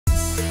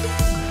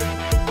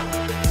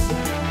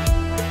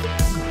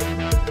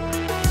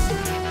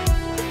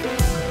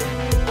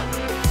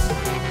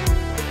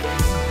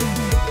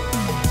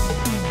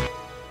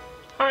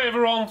Hi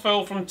everyone,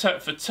 Phil from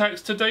Tech for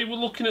Techs. Today we're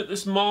looking at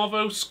this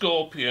Marvo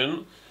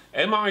Scorpion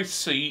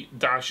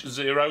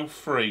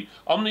Mic-03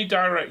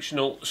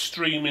 omnidirectional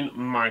streaming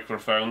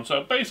microphone.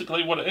 So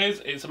basically what it is,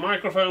 it's a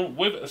microphone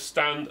with a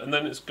stand, and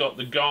then it's got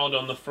the guard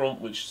on the front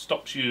which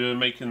stops you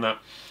making that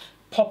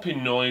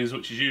popping noise,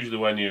 which is usually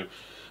when you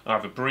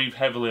either breathe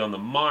heavily on the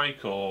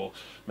mic or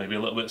maybe a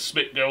little bit of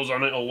spit goes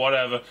on it or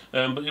whatever,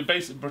 but it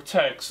basically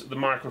protects the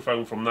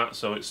microphone from that,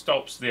 so it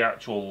stops the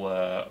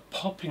actual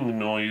popping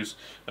noise,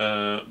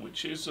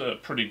 which is a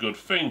pretty good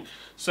thing.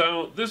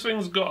 So this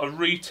thing's got a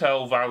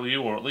retail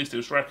value, or at least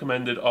it's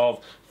recommended,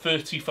 of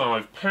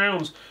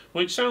 £35,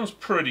 which sounds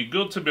pretty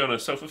good to be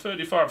honest. So for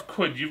 35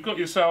 quid you've got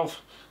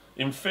yourself,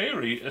 in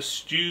theory, a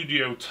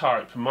studio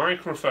type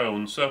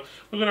microphone. So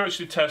we're going to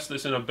actually test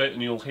this in a bit,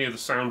 and you'll hear the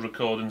sound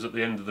recordings at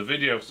the end of the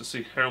video to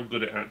see how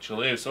good it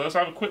actually is. So let's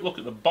have a quick look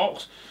at the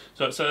box.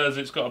 So it says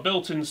it's got a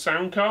built-in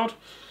sound card,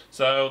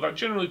 so that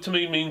generally to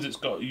me means it's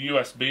got a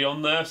USB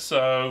on there,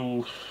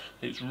 so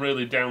it's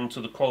really down to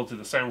the quality of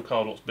the sound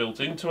card, what's built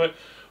into it,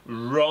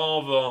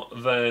 rather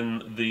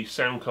than the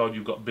sound card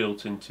you've got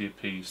built into your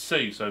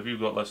PC. So if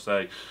you've got, let's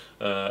say,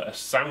 a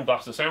sound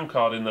blaster sound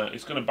card in there,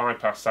 it's going to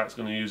bypass that. It's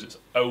going to use its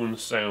own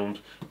sound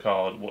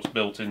card, what's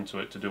built into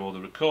it, to do all the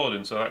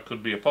recording. So that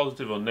could be a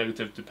positive or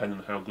negative depending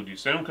on how good your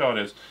sound card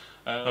is.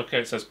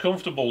 Okay, it says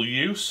comfortable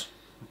use.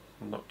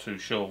 I'm not too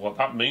sure what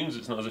that means.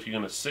 It's not as if you're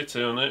going to sit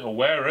on it or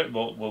wear it,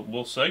 but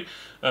we'll see.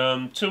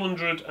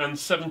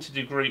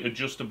 270-degree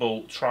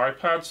adjustable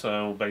tripod,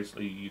 so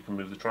basically you can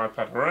move the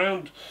tripod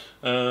around.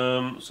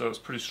 So that's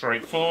pretty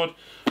straightforward.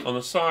 On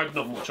the side,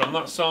 not much on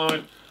that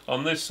side.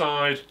 On this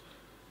side,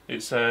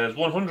 it says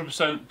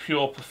 100%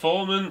 pure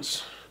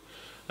performance,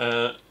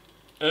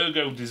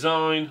 ergo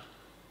design,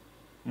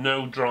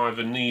 no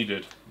driver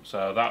needed.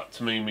 So that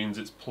to me means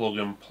it's plug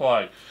and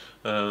play.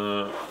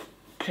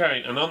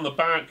 Okay, and on the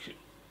back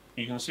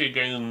you can see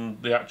again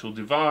the actual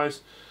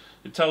device.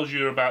 It tells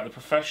you about the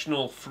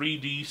professional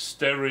 3D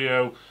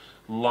stereo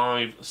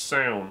live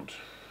sound.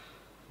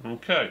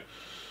 Okay,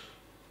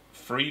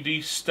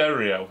 3D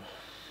stereo.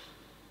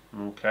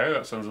 Okay,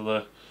 that sounds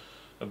a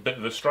bit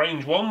of a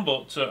strange one,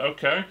 but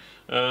okay.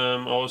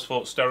 I always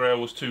thought stereo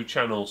was 2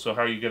 channels, so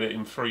how you get it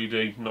in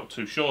 3D, not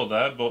too sure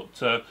there,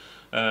 but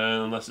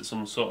unless it's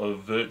some sort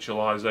of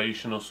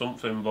virtualization or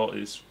something, but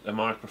it's a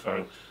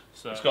microphone.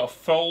 So it's got a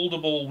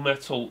foldable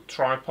metal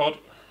tripod.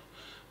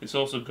 It's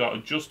also got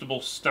adjustable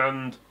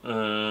stand,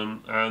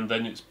 and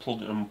then it's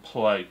plug and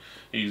play,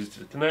 easy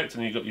to connect,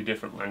 and you've got your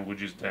different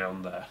languages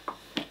down there.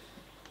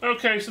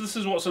 Okay, so this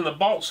is what's in the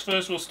box.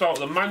 First we'll start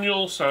with the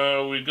manual.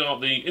 So we've got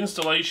the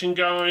installation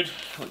guide,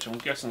 which I'm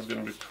guessing is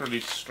going to be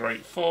pretty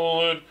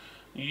straightforward.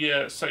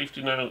 Yeah,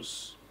 safety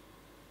notes,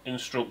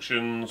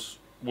 instructions,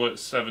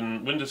 Windows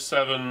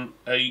 7,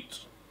 8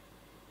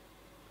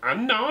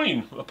 and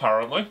 9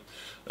 apparently.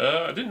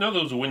 I didn't know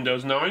there was a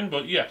Windows 9,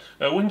 but yeah,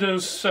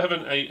 Windows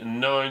 7, 8 and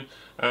 9,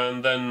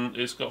 and then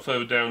it's got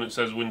further down it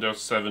says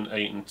Windows 7,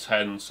 8 and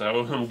 10,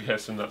 so I'm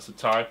guessing that's a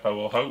typo,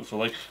 or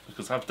hopefully,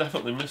 because I've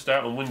definitely missed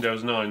out on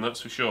Windows 9,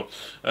 that's for sure.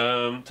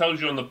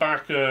 Tells you on the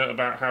back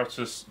about how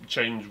to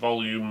change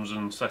volumes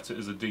and set it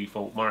as a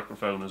default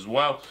microphone as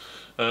well,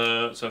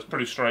 so it's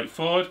pretty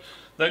straightforward.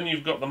 Then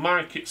you've got the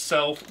mic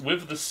itself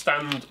with the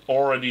stand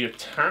already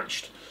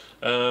attached.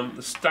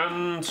 The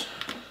stand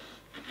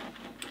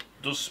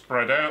does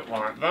spread out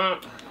like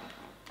that,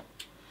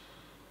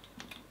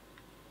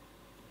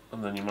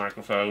 and then your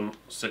microphone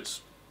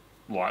sits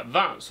like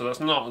that, so that's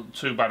not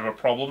too bad of a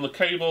problem. The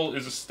cable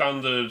is a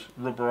standard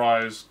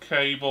rubberized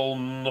cable,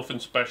 nothing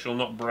special,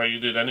 not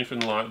braided, anything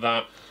like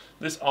that.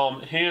 This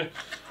arm here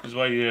is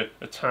where you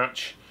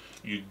attach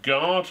your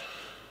guard,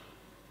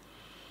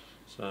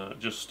 so it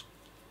just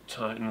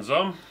tightens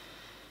on.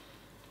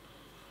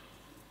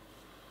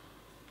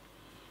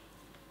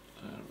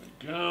 There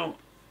we go.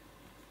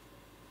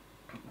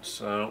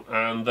 So,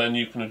 and then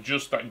you can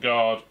adjust that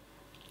guard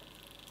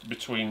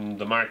between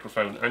the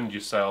microphone and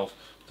yourself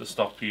to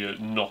stop you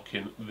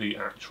knocking the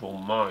actual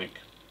mic.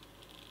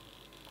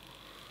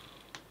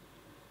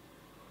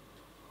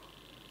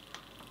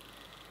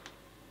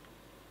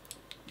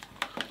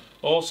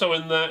 Also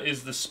in there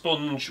is the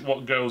sponge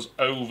what goes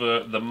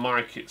over the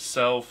mic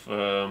itself,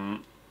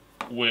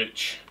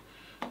 which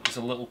is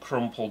a little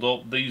crumpled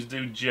up. These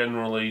do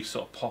generally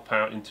sort of pop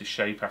out into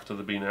shape after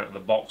they've been out of the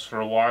box for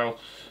a while.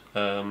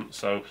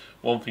 So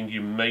one thing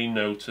you may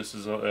notice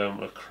is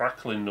a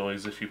crackling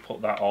noise if you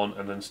put that on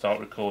and then start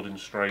recording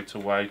straight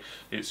away.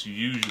 It's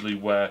usually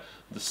where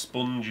the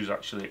sponge is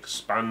actually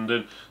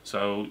expanding,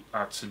 so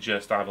I'd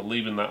suggest either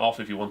leaving that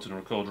off if you wanted to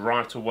record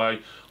right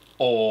away,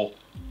 or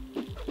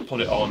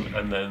put it on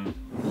and then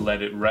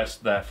let it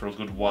rest there for a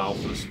good while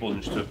for the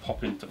sponge to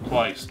pop into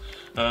place.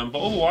 But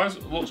otherwise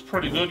it looks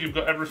pretty good. You've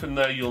got everything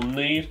there you'll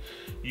need.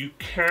 You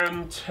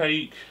can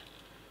take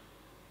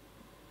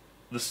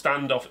the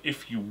stand off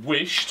if you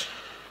wished.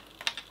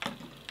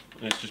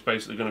 It's just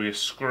basically going to be a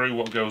screw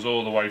what goes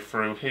all the way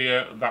through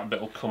here. That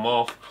bit will come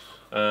off.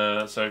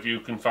 So if you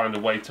can find a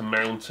way to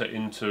mount it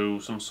into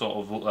some sort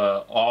of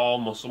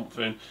arm or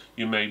something,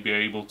 you may be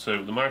able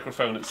to. The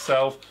microphone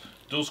itself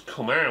does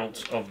come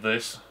out of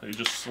this. It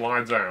just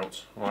slides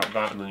out like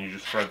that, and then you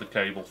just thread the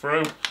cable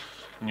through,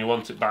 and you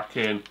want it back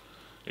in.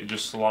 It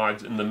just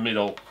slides in the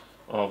middle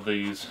of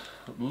these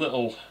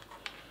little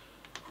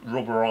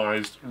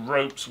rubberized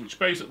ropes, which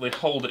basically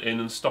hold it in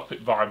and stop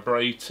it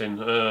vibrating,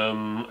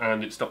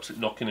 and it stops it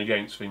knocking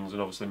against things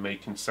and obviously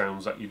making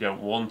sounds that you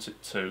don't want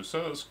it to.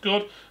 So that's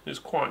good. It's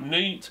quite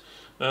neat,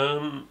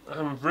 and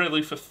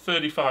really for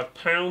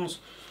 £35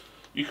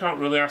 you can't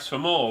really ask for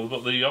more.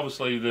 But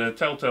obviously the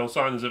telltale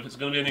sign is if it's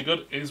going to be any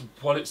good is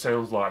what it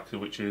sounds like,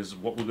 which is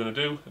what we're going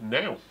to do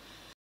now.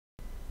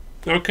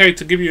 Okay,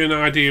 to give you an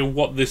idea of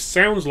what this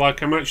sounds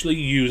like, I'm actually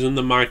using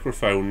the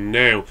microphone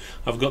now.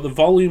 I've got the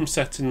volume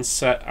settings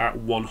set at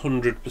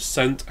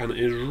 100%, and it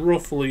is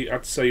roughly,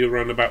 I'd say,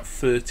 around about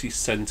 30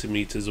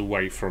 centimeters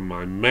away from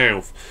my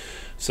mouth.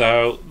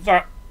 So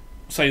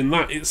saying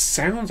that, it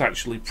sounds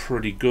actually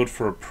pretty good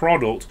for a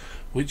product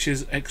which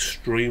is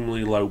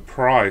extremely low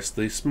priced.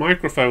 This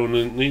microphone,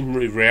 in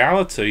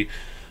reality,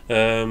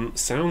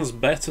 sounds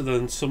better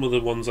than some of the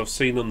ones I've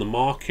seen on the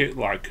market,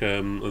 like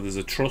there's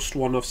a Trust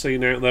one I've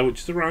seen out there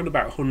which is around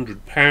about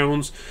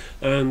 £100,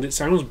 and it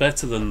sounds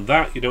better than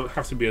that. You don't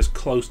have to be as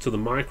close to the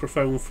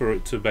microphone for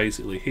it to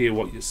basically hear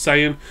what you're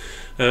saying,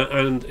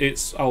 and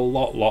it's a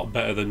lot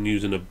better than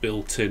using a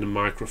built-in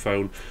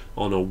microphone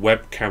on a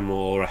webcam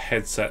or a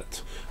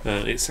headset.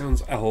 It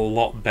sounds a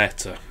lot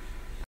better.